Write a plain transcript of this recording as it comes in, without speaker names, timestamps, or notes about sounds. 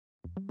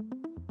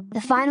The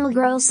Final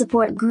Girl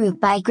Support Group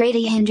by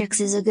Grady Hendrix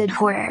is a good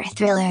horror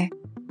thriller.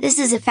 This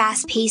is a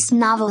fast-paced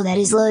novel that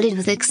is loaded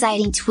with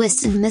exciting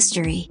twists and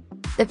mystery.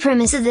 The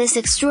premise of this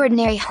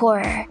extraordinary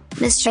horror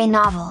mystery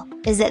novel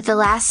is that the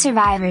last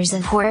survivors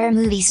of horror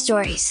movie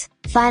stories,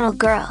 Final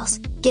Girls,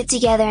 get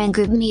together in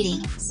group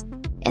meetings.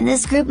 In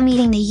this group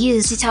meeting they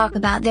use to talk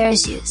about their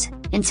issues,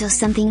 until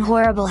something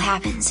horrible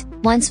happens,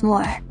 once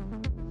more.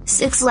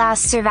 6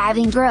 last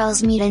surviving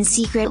girls meet in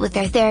secret with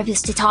their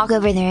therapist to talk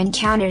over their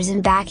encounters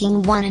and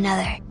backing one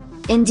another.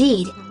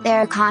 Indeed, there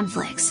are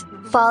conflicts,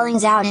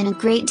 fallings out and a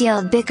great deal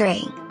of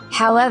bickering.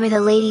 However,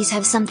 the ladies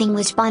have something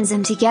which bonds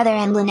them together,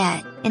 and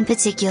Lynette, in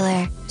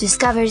particular,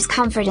 discovers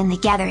comfort in the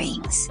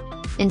gatherings.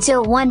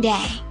 Until one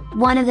day,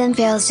 one of them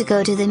fails to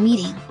go to the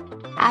meeting.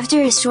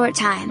 After a short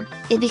time,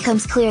 it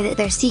becomes clear that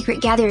their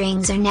secret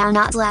gatherings are now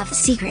not left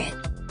secret.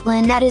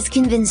 Lynette is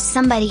convinced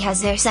somebody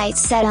has their sights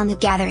set on the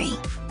gathering.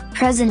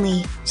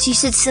 Presently, she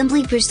should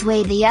simply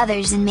persuade the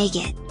others and make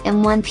it,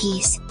 in one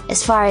piece,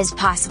 as far as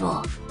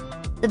possible.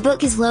 The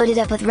book is loaded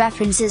up with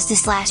references to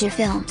slasher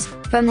films,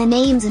 from the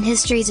names and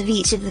histories of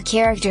each of the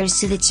characters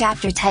to the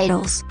chapter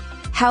titles.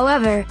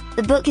 However,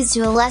 the book is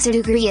to a lesser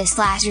degree a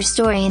slasher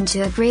story and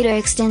to a greater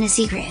extent a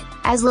secret,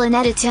 as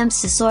Lynette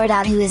attempts to sort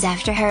out who is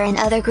after her and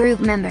other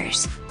group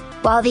members.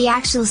 While the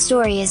actual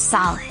story is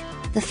solid,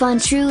 the fun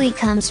truly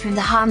comes from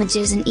the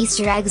homages and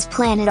Easter eggs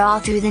planted all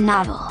through the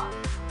novel.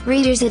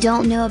 Readers who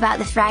don't know about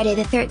the Friday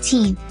the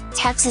 13th,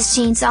 Texas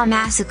Chainsaw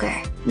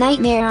Massacre,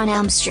 Nightmare on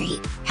Elm Street,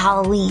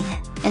 Halloween,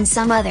 and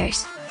some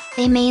others,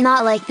 they may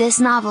not like this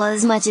novel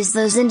as much as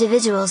those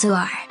individuals who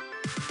are.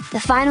 The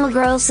Final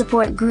Girl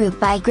Support Group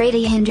by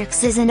Grady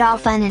Hendrix isn't all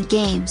fun and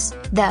games,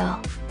 though.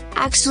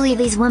 Actually,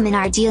 these women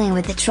are dealing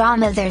with the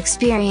trauma of their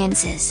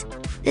experiences.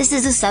 This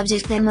is a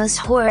subject that most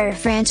horror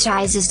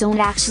franchises don't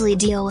actually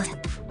deal with.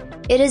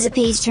 It is a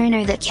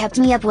page-turner that kept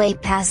me up way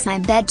past my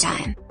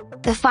bedtime.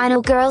 The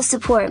Final Girl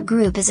Support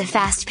Group is a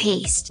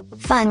fast-paced,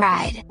 fun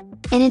ride.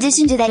 In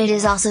addition to that, it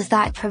is also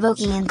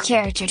thought-provoking and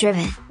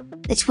character-driven.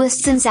 The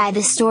twists inside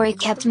the story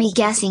kept me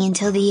guessing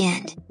until the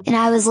end, and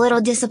I was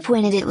little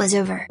disappointed it was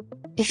over.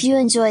 If you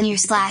enjoy your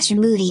slasher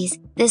movies,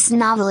 this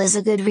novel is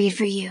a good read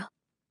for you.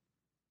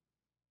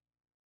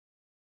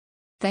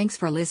 Thanks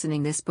for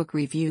listening this book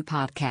review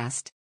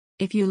podcast.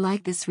 If you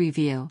like this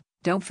review,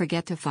 don't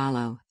forget to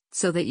follow,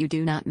 so that you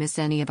do not miss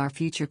any of our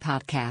future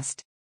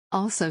podcast.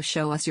 Also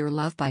show us your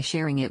love by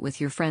sharing it with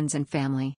your friends and family.